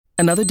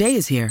Another day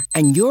is here,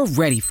 and you're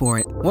ready for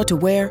it. What to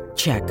wear?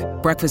 Check.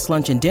 Breakfast,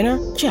 lunch, and dinner?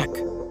 Check.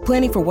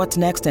 Planning for what's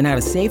next and how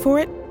to save for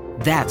it?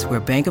 That's where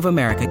Bank of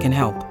America can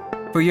help.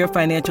 For your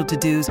financial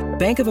to-dos,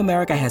 Bank of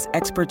America has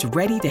experts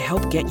ready to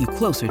help get you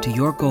closer to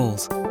your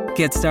goals.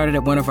 Get started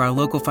at one of our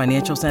local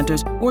financial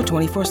centers or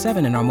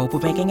 24/7 in our mobile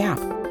banking app.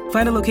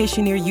 Find a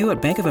location near you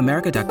at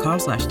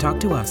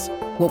bankofamerica.com/talktous.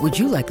 What would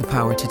you like the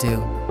power to do?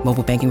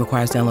 Mobile banking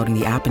requires downloading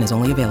the app and is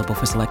only available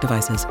for select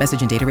devices.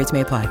 Message and data rates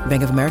may apply.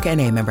 Bank of America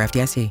N.A., member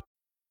FDIC.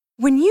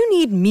 When you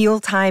need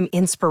mealtime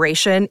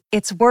inspiration,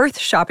 it's worth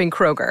shopping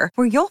Kroger,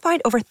 where you'll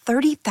find over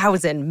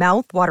 30,000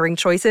 mouth-watering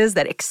choices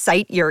that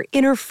excite your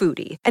inner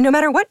foodie. And no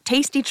matter what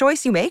tasty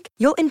choice you make,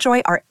 you'll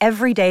enjoy our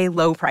everyday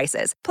low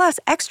prices, plus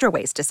extra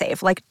ways to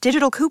save, like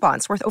digital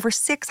coupons worth over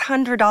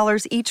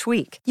 $600 each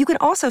week. You can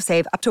also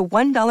save up to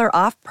 $1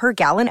 off per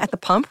gallon at the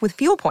pump with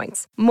fuel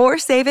points. More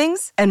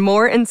savings and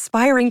more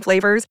inspiring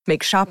flavors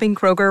make shopping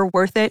Kroger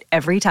worth it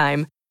every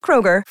time.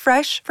 Kroger,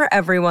 fresh for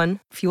everyone.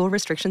 Fuel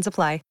restrictions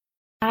apply.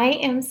 I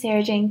am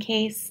Sarah Jane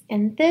Case,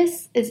 and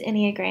this is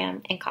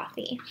Enneagram and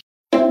Coffee.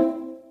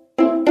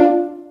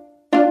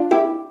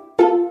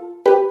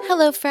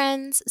 Hello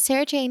friends,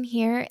 Sarah Jane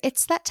here.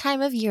 It's that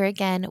time of year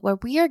again where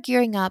we are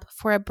gearing up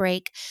for a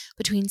break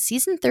between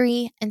Season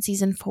 3 and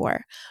Season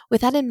 4.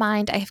 With that in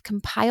mind, I have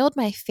compiled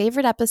my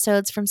favorite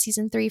episodes from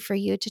Season 3 for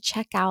you to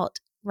check out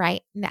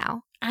right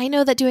now. I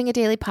know that doing a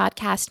daily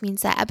podcast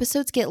means that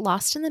episodes get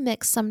lost in the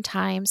mix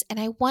sometimes,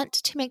 and I want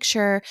to make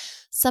sure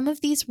some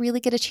of these really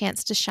get a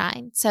chance to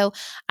shine. So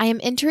I am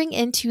entering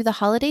into the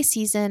holiday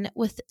season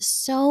with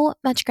so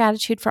much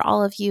gratitude for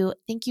all of you.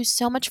 Thank you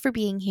so much for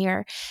being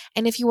here.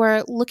 And if you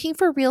are looking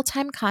for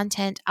real-time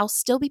content, I'll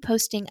still be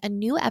posting a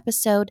new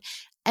episode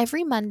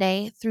every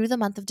Monday through the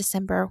month of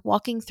December,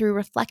 walking through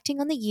reflecting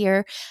on the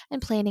year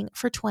and planning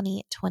for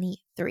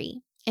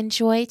 2023.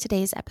 Enjoy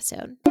today's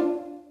episode.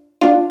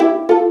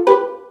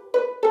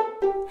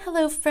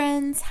 Hello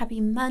friends,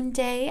 happy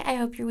Monday. I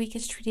hope your week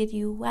has treated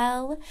you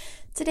well.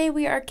 Today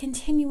we are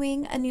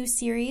continuing a new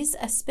series,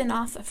 a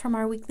spin-off from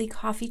our weekly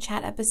coffee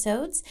chat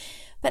episodes,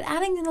 but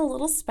adding in a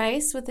little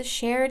spice with a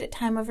shared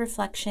time of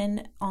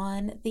reflection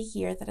on the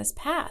year that has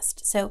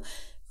passed. So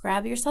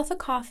grab yourself a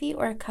coffee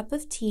or a cup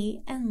of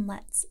tea and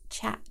let's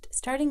chat,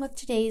 starting with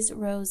today's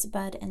rose,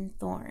 bud, and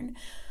thorn.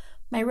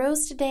 My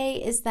rose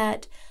today is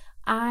that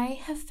I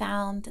have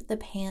found the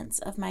pants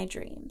of my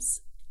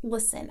dreams.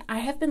 Listen, I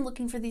have been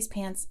looking for these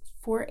pants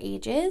for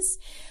ages.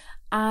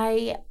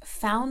 I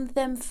found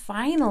them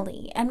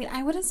finally. I mean,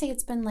 I wouldn't say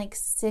it's been like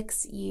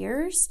 6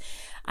 years.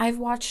 I've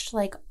watched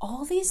like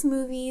all these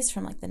movies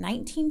from like the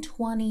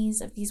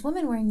 1920s of these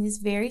women wearing these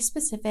very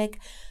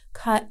specific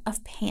cut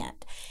of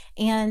pant.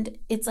 And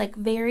it's like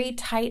very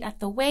tight at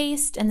the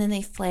waist and then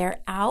they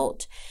flare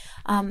out.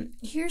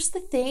 Here's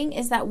the thing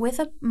is that with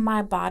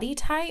my body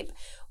type,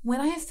 when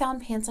I have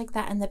found pants like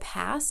that in the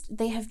past,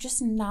 they have just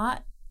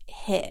not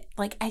hit.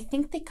 Like, I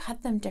think they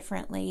cut them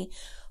differently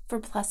for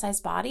plus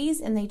size bodies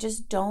and they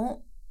just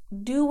don't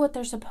do what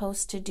they're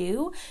supposed to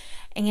do.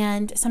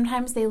 And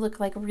sometimes they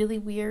look like really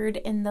weird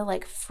in the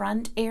like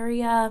front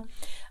area.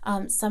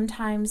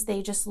 Sometimes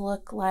they just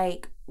look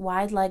like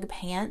wide leg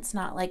pants,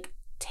 not like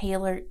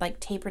tailored, like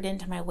tapered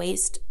into my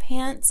waist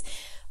pants.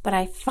 But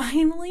I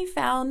finally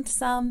found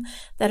some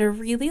that are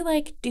really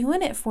like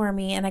doing it for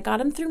me. And I got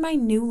them through my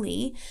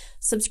Nuuly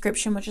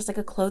subscription, which is like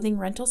a clothing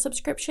rental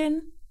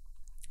subscription.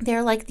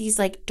 They're like these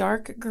like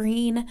dark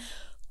green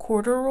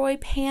corduroy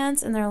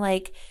pants and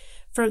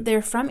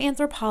they're from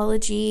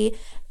Anthropologie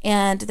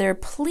and they're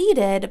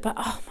pleated, but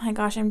oh my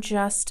gosh, I'm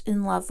just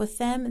in love with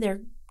them.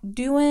 They're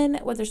doing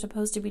what they're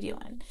supposed to be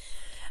doing.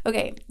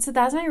 Okay, so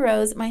that's my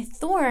rose. My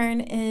thorn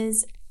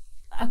is,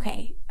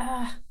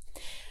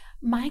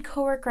 my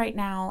cowork right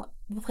now,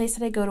 the place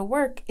that I go to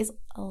work is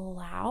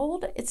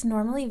loud. It's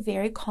normally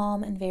very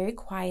calm and very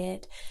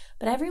quiet,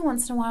 but every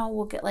once in a while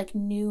we'll get like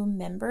new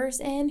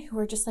members in who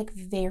are just like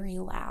very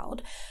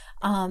loud.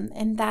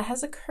 And that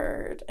has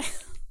occurred.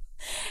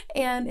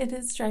 And it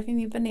is driving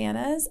me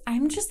bananas.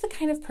 I'm just the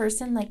kind of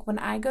person, like when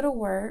I go to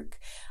work,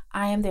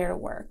 I am there to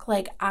work.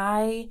 Like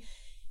I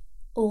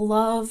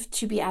love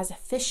to be as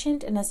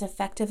efficient and as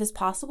effective as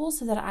possible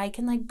so that I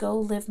can like go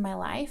live my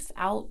life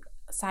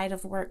outside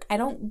of work. I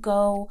don't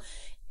go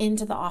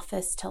into the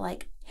office to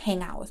like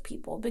hang out with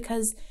people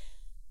because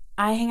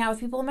I hang out with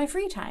people in my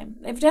free time.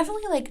 I've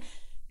definitely like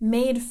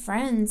made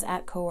friends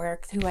at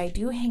cowork who I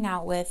do hang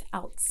out with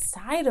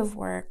outside of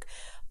work.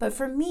 But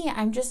for me,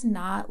 I'm just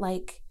not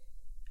like,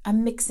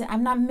 I'm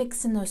not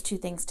mixing those two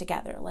things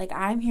together. Like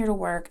I'm here to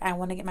work. I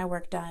want to get my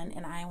work done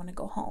and I want to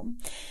go home.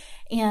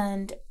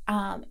 And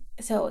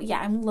so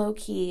yeah, I'm low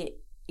key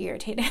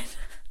irritated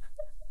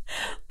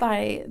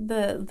by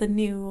the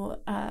new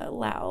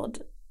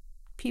loud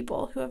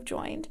people who have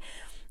joined,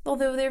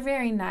 although they're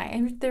very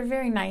nice. They're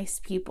very nice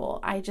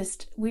people.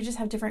 We just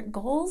have different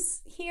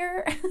goals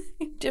here,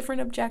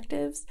 different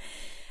objectives,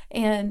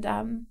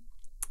 and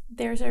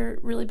theirs are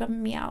really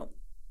bumming me out.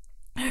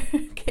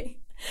 Okay,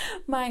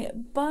 My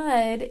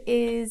bud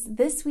is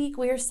this week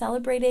we are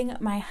celebrating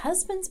my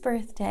husband's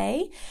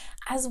birthday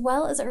as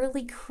well as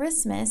early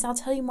Christmas. I'll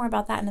tell you more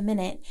about that in a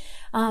minute.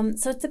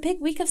 So it's a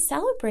big week of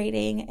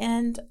celebrating,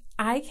 and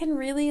I can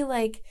really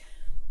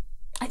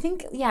I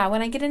think,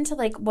 when I get into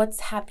what's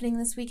happening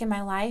this week in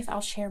my life,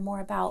 I'll share more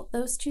about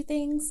those two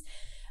things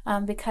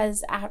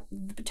because at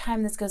the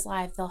time this goes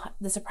live,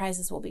 the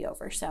surprises will be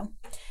over. So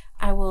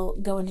I will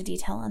go into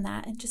detail on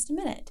that in just a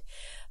minute.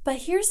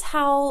 But here's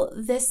how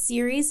this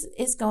series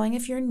is going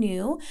if you're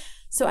new.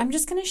 So I'm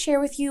just going to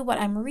share with you what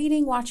I'm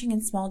reading, watching,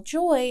 and small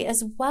joy,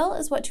 as well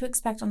as what to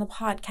expect on the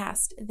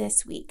podcast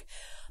this week.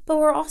 But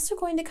we're also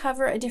going to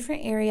cover a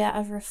different area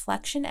of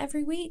reflection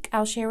every week.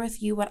 I'll share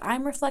with you what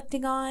I'm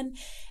reflecting on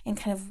and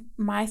kind of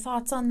my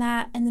thoughts on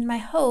that. And then my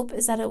hope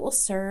is that it will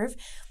serve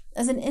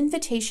as an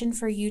invitation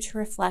for you to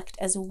reflect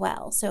as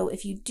well. So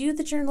if you do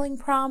the journaling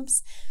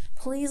prompts,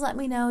 please let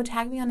me know,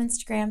 tag me on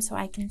Instagram so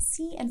I can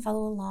see and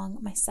follow along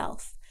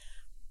myself.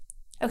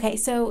 Okay,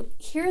 so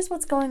here's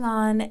what's going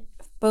on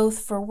both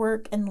for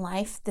work and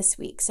life this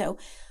week. So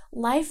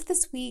life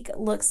this week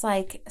looks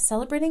like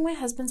celebrating my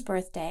husband's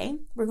birthday.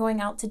 We're going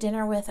out to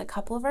dinner with a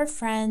couple of our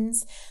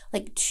friends,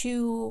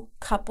 2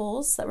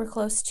 couples that we're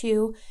close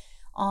to,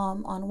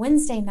 on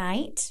Wednesday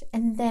night.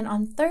 And then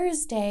on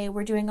Thursday,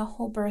 we're doing a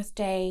whole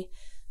birthday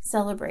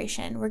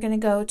celebration. We're going to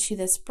go to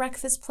this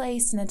breakfast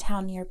place in a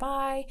town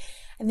nearby,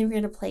 and then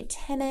we're going to play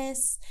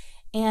tennis.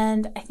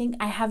 And I think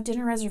I have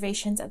dinner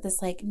reservations at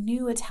this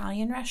new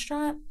Italian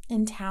restaurant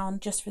in town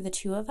just for the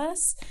two of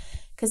us,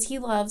 because he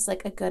loves a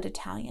good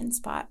Italian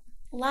spot.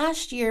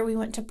 Last year we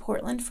went to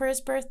Portland for his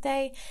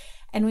birthday,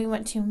 and we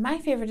went to my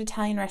favorite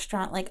Italian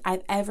restaurant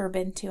I've ever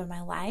been to in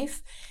my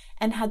life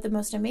and had the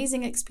most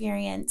amazing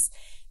experience.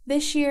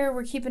 This year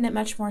we're keeping it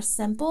much more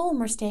simple and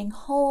we're staying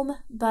home,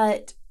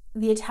 but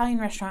the Italian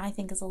restaurant I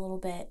think is a little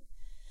bit,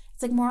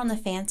 it's more on the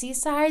fancy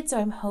side, so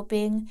I'm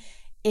hoping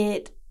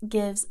it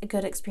gives a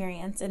good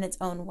experience in its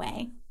own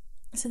way.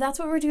 So that's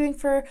what we're doing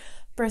for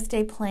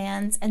birthday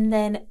plans. And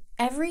then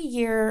every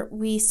year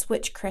we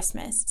switch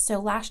Christmas. So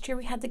last year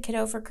we had the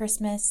kiddo for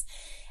Christmas,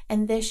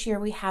 and this year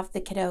we have the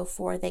kiddo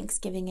for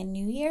Thanksgiving and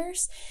New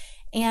Year's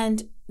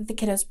and the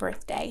kiddo's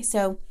birthday.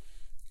 So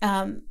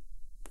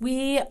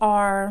we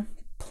are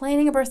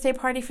planning a birthday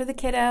party for the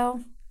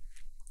kiddo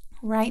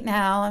right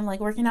now. I'm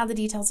working out the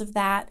details of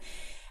that.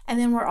 And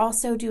then we're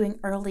also doing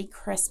early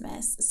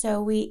Christmas.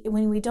 So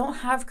when we don't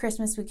have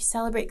Christmas, we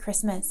celebrate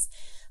Christmas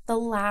the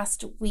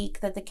last week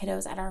that the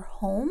kiddo's at our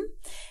home.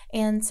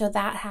 And so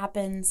that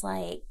happens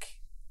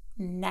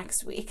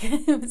next week.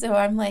 So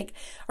I'm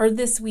or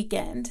this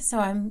weekend. So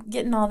I'm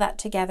getting all that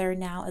together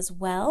now as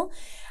well.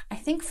 I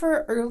think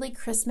for early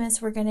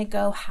Christmas, we're going to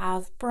go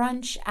have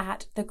brunch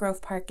at the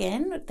Grove Park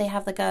Inn. They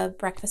have a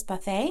breakfast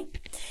buffet.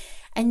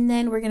 And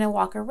then we're going to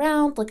walk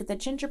around, look at the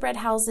gingerbread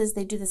houses.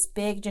 They do this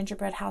big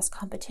gingerbread house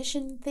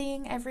competition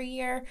thing every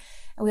year.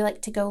 And we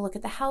like to go look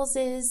at the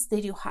houses.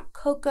 They do hot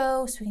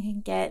cocoa, so we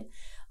can get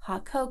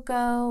hot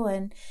cocoa.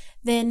 And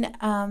then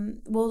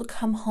we'll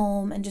come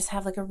home and just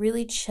have a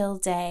really chill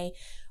day.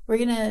 We're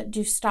going to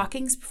do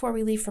stockings before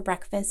we leave for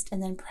breakfast,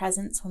 and then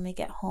presents when we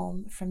get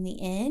home from the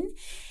inn.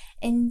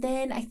 And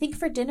then I think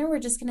for dinner, we're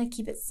just going to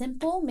keep it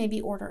simple, maybe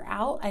order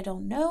out. I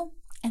don't know.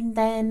 And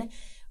then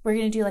we're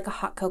going to do a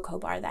hot cocoa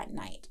bar that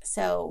night.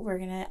 So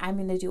I'm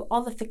going to do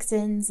all the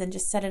fixins and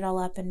just set it all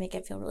up and make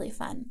it feel really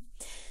fun.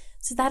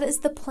 So that is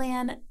the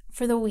plan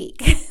for the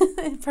week.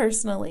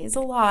 Personally, it's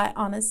a lot,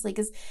 honestly,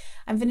 because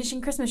I'm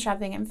finishing Christmas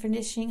shopping. I'm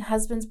finishing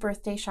husband's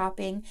birthday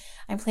shopping.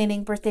 I'm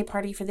planning birthday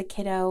party for the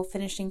kiddo,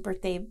 finishing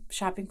birthday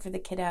shopping for the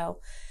kiddo.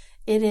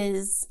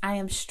 I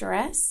am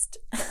stressed.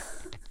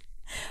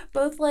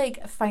 Both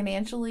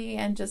financially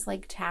and just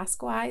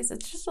task wise.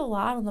 It's just a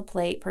lot on the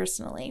plate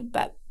personally,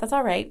 but that's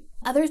all right.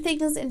 Other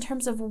things in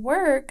terms of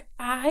work,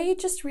 I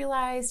just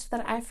realized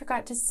that I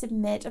forgot to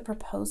submit a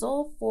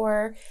proposal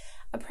for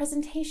a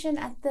presentation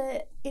at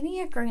the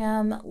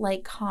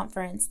Enneagram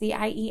conference, the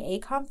IEA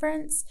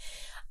conference.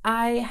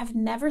 I have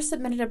never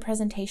submitted a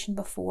presentation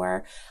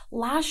before.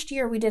 Last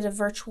year we did a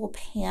virtual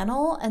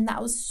panel, and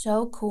that was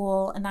so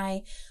cool, and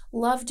I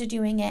loved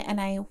doing it, and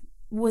I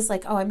was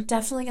I'm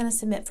definitely going to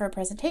submit for a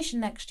presentation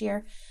next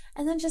year,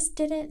 and then just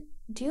didn't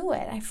do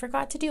it. I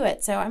forgot to do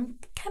it. So I'm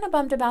kind of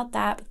bummed about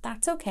that, but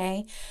that's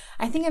okay.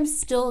 I think I'm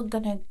still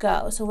going to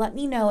go. So let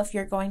me know if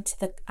you're going to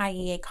the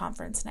IEA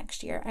conference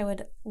next year. I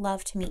would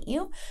love to meet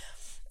you.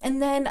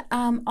 And then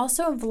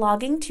also I'm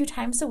vlogging 2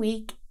 times a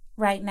week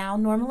right now.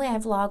 Normally I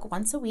vlog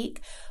once a week,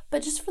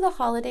 but just for the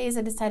holidays,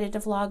 I decided to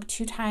vlog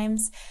 2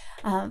 times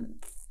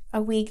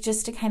a week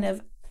just to kind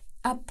of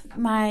up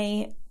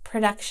my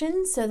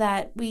production so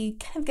that we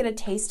kind of get a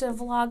taste of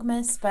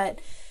Vlogmas, but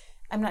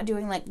I'm not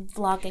doing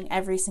vlogging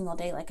every single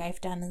day like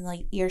I've done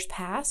in years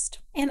past.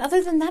 And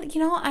other than that,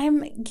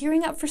 I'm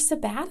gearing up for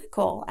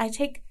sabbatical. I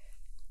take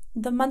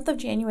the month of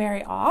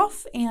January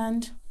off,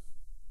 and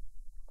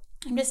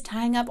I'm just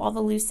tying up all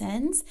the loose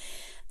ends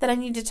that I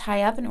need to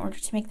tie up in order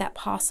to make that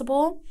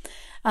possible.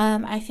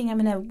 I think I'm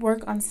going to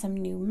work on some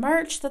new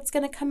merch that's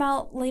going to come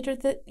out later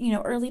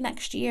early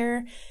next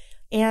year.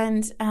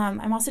 And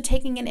I'm also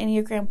taking an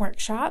Enneagram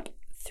workshop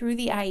through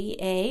the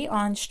IEA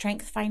on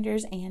Strength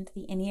Finders and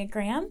the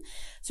Enneagram.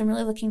 So I'm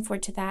really looking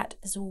forward to that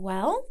as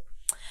well.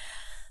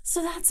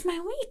 So that's my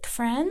week,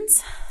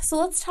 friends. So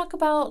let's talk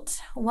about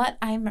what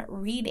I'm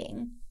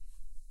reading.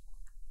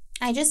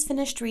 I just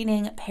finished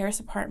reading Paris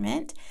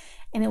Apartment,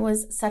 and it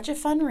was such a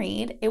fun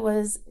read. It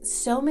was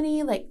so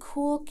many like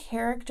cool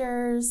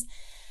characters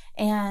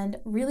and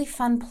really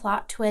fun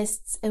plot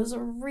twists. It was a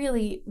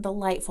really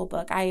delightful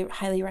book. I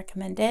highly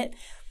recommend it.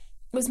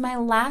 It was my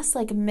last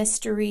like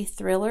mystery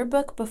thriller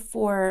book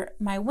before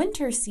my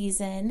winter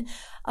season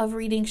of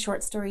reading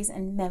short stories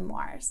and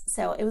memoirs.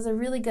 So it was a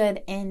really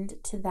good end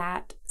to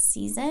that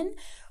season.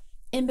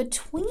 In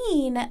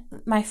between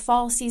my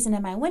fall season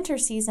and my winter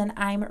season,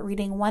 I'm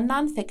reading one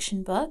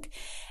nonfiction book,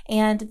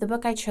 and the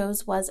book I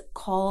chose was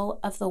Call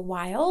of the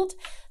Wild.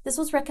 This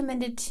was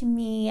recommended to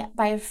me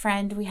by a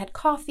friend. We had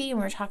coffee and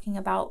we were talking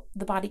about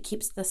The Body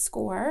Keeps the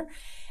Score,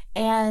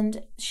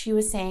 and she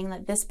was saying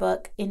that this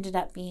book ended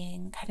up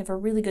being kind of a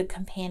really good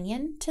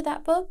companion to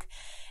that book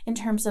in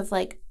terms of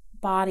like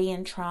body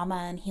and trauma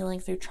and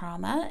healing through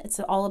trauma. It's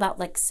all about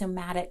like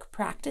somatic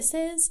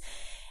practices.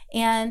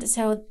 And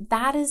so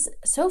that is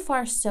so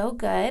far so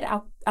good.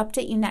 I'll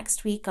update you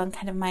next week on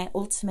kind of my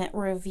ultimate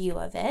review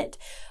of it.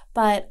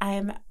 But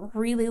I'm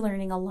really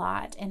learning a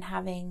lot and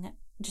having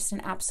just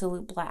an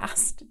absolute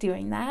blast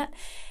doing that.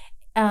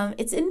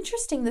 It's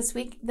interesting this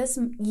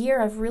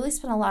year, I've really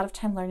spent a lot of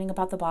time learning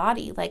about the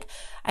body. Like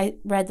I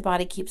read The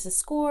Body Keeps the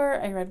Score.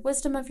 I read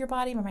Wisdom of Your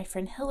Body by my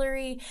friend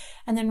Hillary.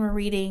 And then we're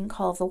reading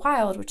Call of the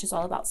Wild, which is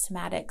all about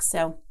somatics.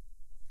 So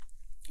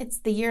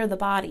it's the year of the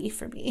body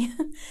for me.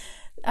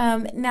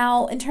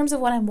 Now, in terms of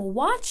what I'm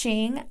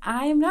watching,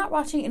 I'm not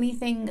watching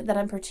anything that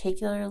I'm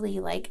particularly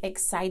like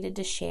excited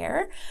to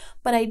share,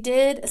 but I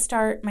did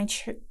start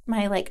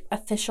my like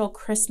official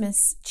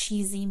Christmas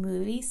cheesy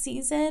movie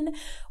season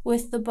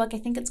with the book. I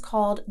think it's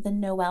called The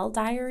Noel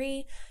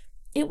Diary.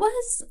 It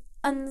was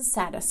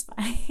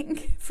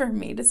unsatisfying for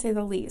me, to say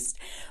the least,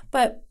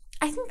 but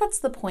I think that's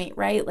the point,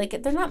 right?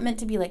 Like they're not meant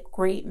to be like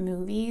great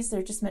movies.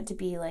 They're just meant to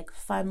be like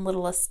fun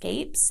little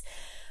escapes.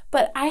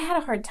 But I had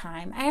a hard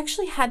time. I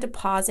actually had to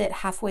pause it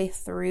halfway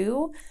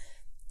through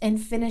and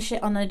finish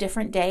it on a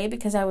different day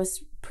because I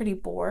was pretty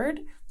bored.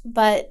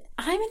 But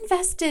I'm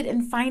invested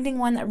in finding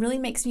one that really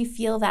makes me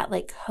feel that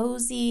like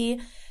cozy,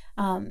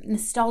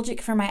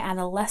 nostalgic for my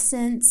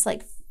adolescence,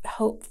 like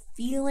hope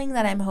feeling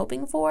that I'm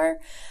hoping for.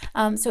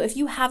 So if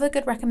you have a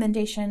good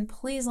recommendation,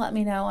 please let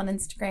me know on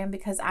Instagram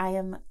because I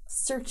am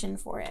searching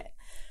for it.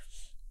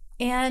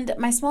 And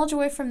my small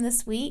joy from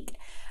this week,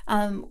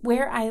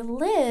 where I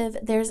live,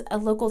 there's a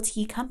local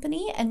tea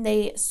company and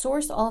they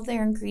source all of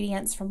their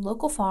ingredients from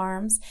local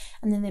farms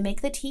and then they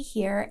make the tea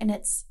here and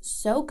it's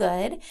so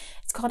good.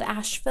 It's called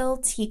Asheville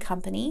Tea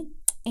Company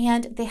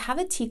and they have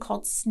a tea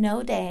called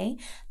Snow Day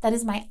that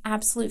is my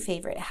absolute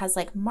favorite. It has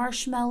like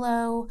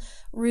marshmallow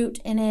root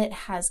in it,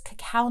 has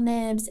cacao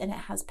nibs, and it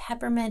has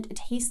peppermint.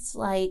 It tastes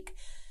like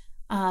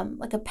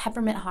a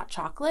peppermint hot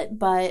chocolate,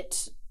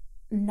 but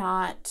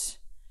not...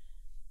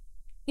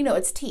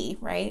 it's tea,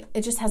 right?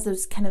 It just has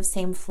those kind of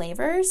same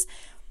flavors.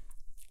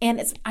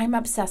 And I'm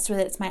obsessed with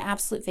it. It's my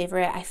absolute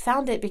favorite. I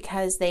found it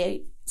because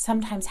they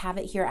sometimes have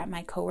it here at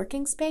my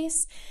co-working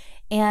space.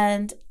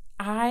 And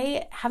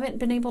I haven't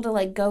been able to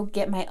like go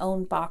get my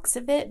own box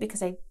of it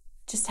because I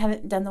just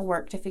haven't done the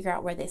work to figure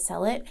out where they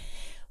sell it.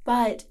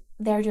 But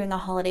they're doing a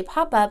holiday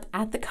pop-up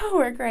at the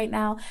co-work right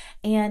now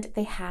and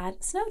they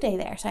had Snow Day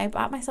there. So I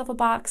bought myself a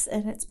box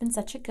and it's been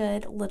such a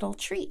good little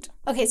treat.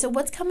 Okay, so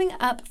what's coming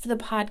up for the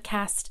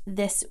podcast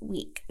this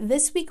week?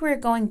 This week we're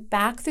going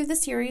back through the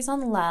series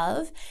on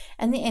love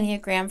and the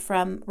Enneagram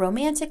from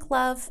romantic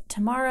love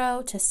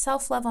tomorrow to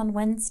self-love on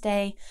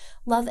Wednesday,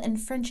 love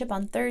and friendship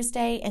on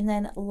Thursday, and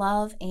then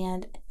love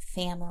and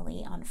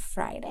family on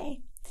Friday.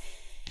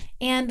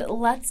 And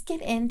let's get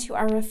into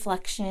our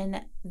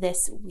reflection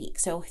this week.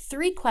 So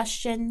 3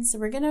 questions.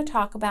 We're going to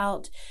talk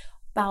about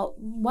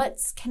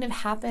what's kind of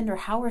happened or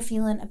how we're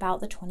feeling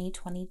about the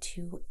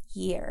 2022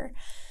 year.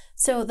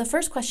 So the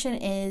first question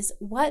is,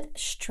 what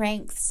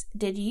strengths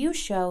did you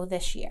show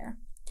this year?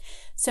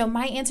 So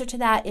my answer to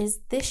that is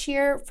this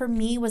year for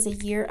me was a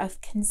year of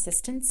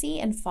consistency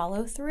and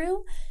follow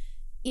through.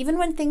 Even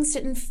when things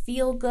didn't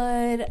feel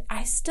good,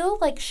 I still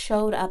like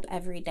showed up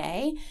every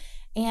day.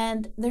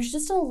 And there's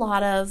just a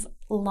lot of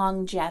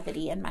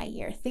longevity in my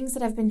year, things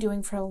that I've been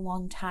doing for a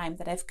long time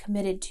that I've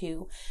committed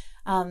to.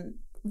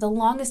 The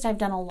longest I've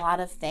done a lot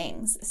of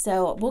things.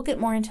 So we'll get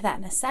more into that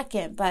in a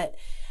second, but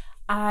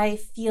I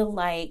feel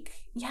like,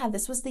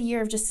 this was the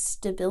year of just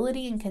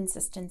stability and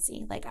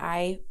consistency. Like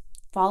I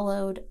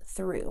followed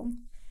through.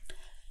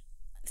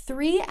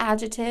 3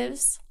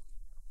 adjectives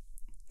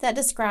that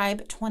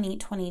describe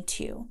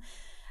 2022.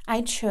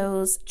 I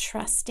chose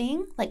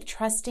trusting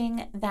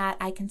that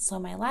I can slow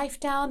my life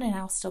down and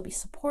I'll still be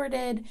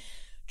supported,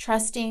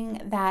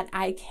 trusting that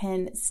I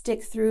can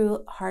stick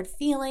through hard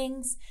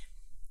feelings,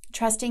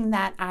 trusting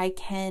that I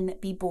can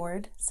be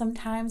bored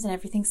sometimes and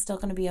everything's still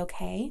going to be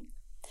okay.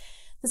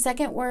 The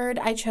second word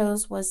I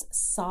chose was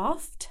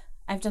soft.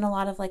 I've done a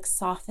lot of like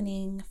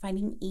softening,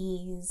 finding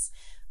ease,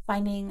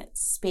 finding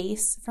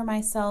space for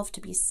myself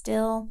to be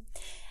still.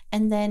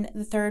 And then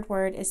the third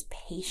word is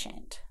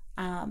patient,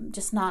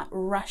 just not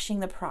rushing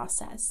the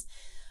process,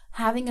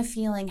 having a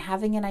feeling,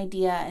 having an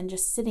idea, and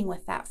just sitting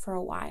with that for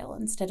a while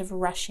instead of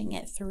rushing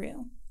it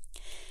through.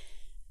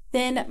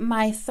 Then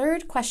my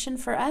third question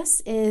for us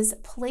is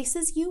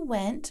places you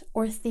went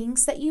or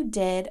things that you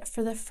did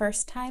for the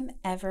first time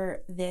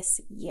ever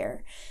this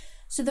year.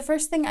 So the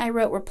first thing I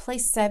wrote were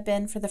places I've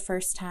been for the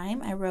first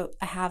time.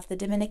 I have the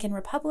Dominican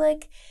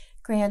Republic,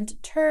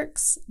 Grand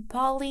Turks,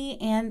 Bali,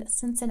 and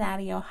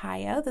Cincinnati,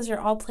 Ohio. Those are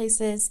all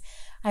places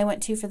I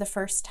went to for the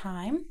first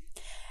time.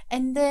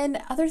 And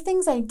then other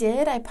things I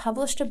did, I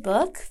published a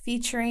book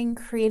featuring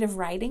creative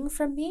writing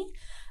from me.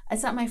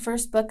 It's not my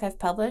first book I've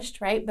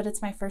published, right? But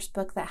it's my first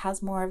book that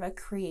has more of a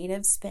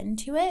creative spin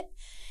to it.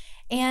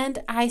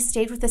 And I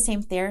stayed with the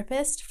same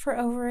therapist for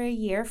over a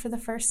year for the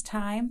first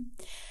time.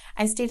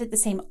 I stayed at the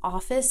same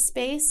office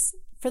space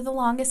for the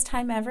longest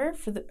time ever,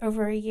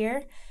 over a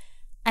year.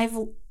 I've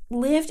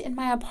lived in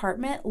my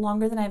apartment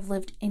longer than I've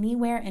lived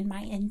anywhere in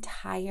my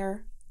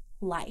entire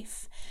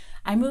life.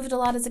 I moved a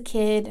lot as a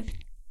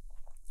kid.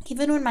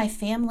 Even when my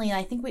family,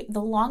 I think the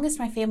longest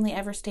my family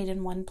ever stayed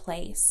in one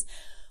place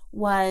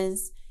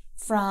was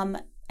from,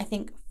 I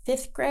think,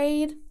 5th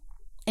grade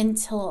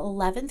until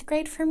 11th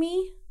grade for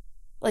me,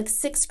 like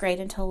 6th grade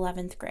until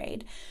 11th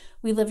grade.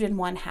 We lived in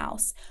one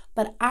house,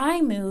 but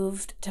I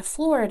moved to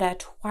Florida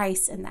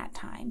twice in that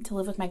time to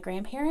live with my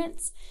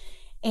grandparents.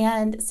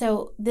 And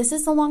so this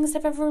is the longest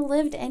I've ever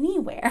lived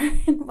anywhere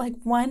in like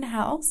one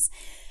house.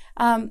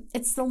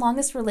 It's the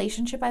longest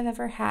relationship I've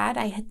ever had.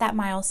 I hit that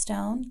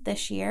milestone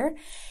this year.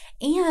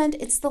 And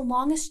it's the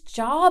longest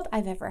job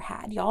I've ever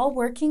had. Y'all,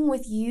 working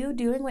with you,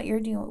 doing what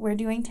we're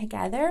doing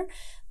together.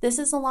 This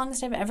is the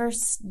longest I've ever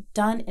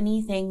done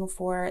anything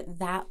for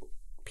that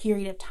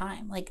period of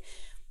time. Like,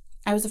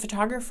 I was a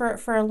photographer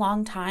for a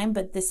long time,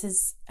 but this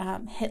is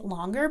hit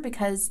longer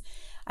because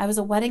I was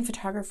a wedding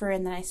photographer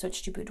and then I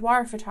switched to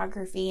boudoir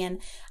photography,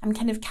 and I'm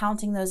kind of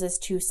counting those as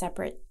two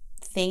separate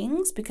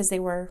things because they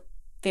were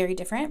very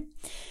different.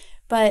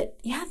 But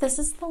yeah, this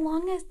is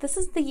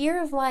the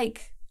year of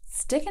like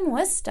sticking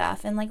with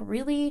stuff and like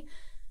really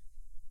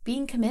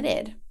being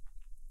committed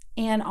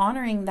and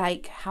honoring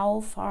like how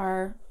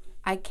far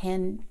I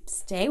can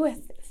stay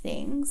with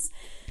things.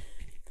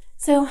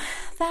 So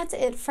that's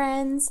it,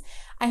 friends.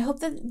 I hope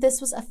that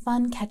this was a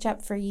fun catch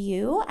up for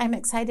you. I'm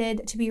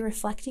excited to be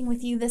reflecting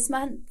with you this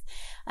month,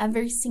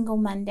 every single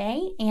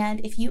Monday. And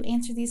if you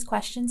answer these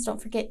questions,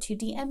 don't forget to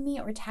DM me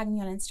or tag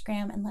me on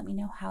Instagram and let me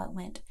know how it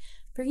went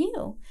for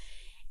you.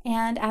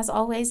 And as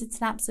always, it's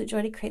an absolute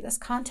joy to create this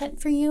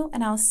content for you.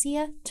 And I'll see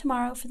you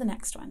tomorrow for the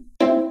next one.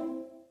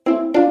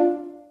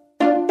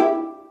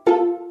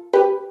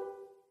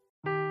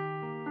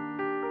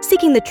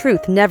 Seeking the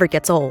truth never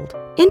gets old.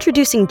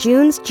 Introducing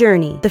June's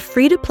Journey, the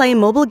free-to-play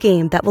mobile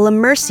game that will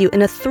immerse you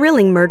in a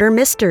thrilling murder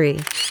mystery.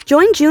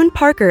 Join June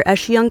Parker as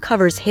she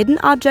uncovers hidden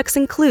objects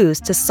and clues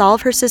to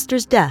solve her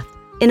sister's death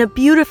in a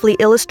beautifully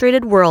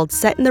illustrated world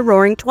set in the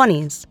Roaring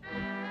 '20s.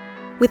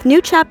 With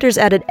new chapters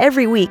added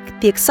every week,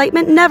 the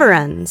excitement never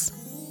ends.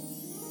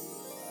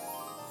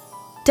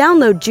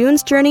 Download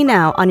June's Journey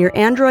now on your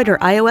Android or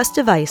iOS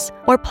device,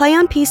 or play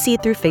on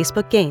PC through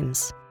Facebook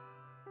Games.